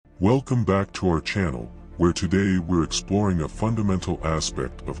Welcome back to our channel, where today we're exploring a fundamental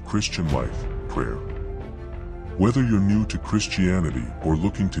aspect of Christian life, prayer. Whether you're new to Christianity or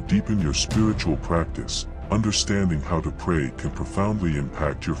looking to deepen your spiritual practice, understanding how to pray can profoundly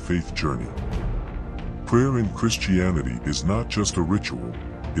impact your faith journey. Prayer in Christianity is not just a ritual,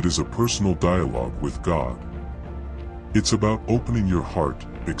 it is a personal dialogue with God. It's about opening your heart,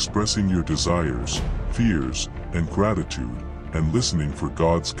 expressing your desires, fears, and gratitude, and listening for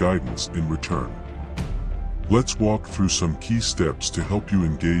God's guidance in return. Let's walk through some key steps to help you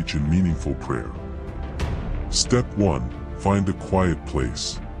engage in meaningful prayer. Step 1. Find a quiet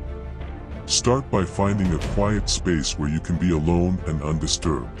place. Start by finding a quiet space where you can be alone and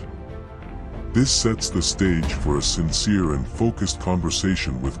undisturbed. This sets the stage for a sincere and focused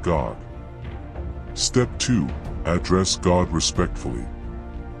conversation with God. Step 2. Address God respectfully.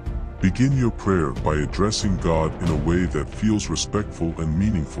 Begin your prayer by addressing God in a way that feels respectful and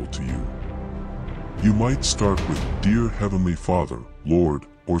meaningful to you. You might start with, "Dear Heavenly Father, Lord,"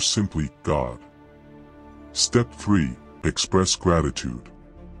 or simply, "God." Step 3. Express gratitude.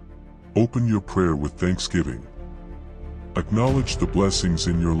 Open your prayer with thanksgiving. Acknowledge the blessings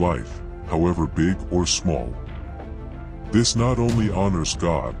in your life, however big or small. This not only honors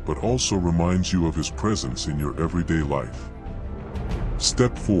God but also reminds you of His presence in your everyday life.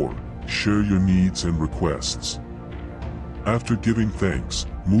 Step 4. Share your needs and requests. After giving thanks,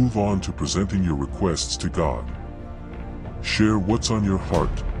 move on to presenting your requests to God. Share what's on your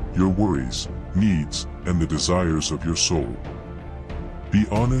heart, your worries, needs, and the desires of your soul. Be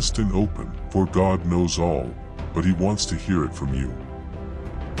honest and open, for God knows all, but He wants to hear it from you.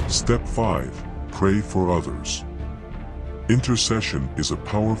 Step 5. Pray for others. Intercession is a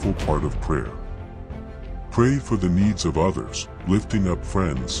powerful part of prayer. Pray for the needs of others, lifting up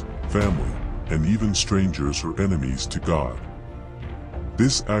friends, family, and even strangers or enemies to God.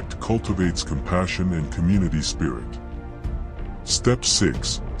 This act cultivates compassion and community spirit. Step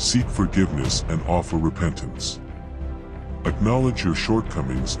 6. Seek forgiveness and offer repentance. Acknowledge your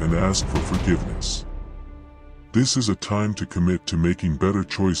shortcomings and ask for forgiveness. This is a time to commit to making better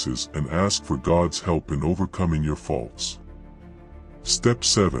choices and ask for God's help in overcoming your faults. Step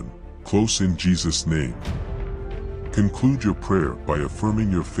 7. Close in Jesus' name. Conclude your prayer by affirming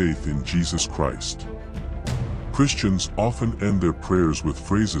your faith in Jesus Christ. Christians often end their prayers with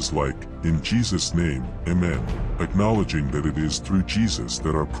phrases like, "In Jesus' name, Amen," acknowledging that it is through Jesus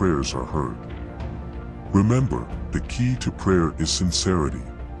that our prayers are heard. Remember, the key to prayer is sincerity.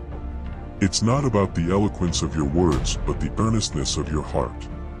 It's not about the eloquence of your words but the earnestness of your heart.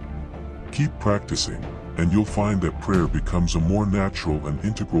 Keep practicing, and you'll find that prayer becomes a more natural and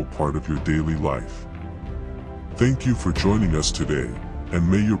integral part of your daily life. Thank you for joining us today, and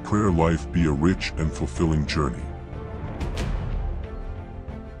may your prayer life be a rich and fulfilling journey.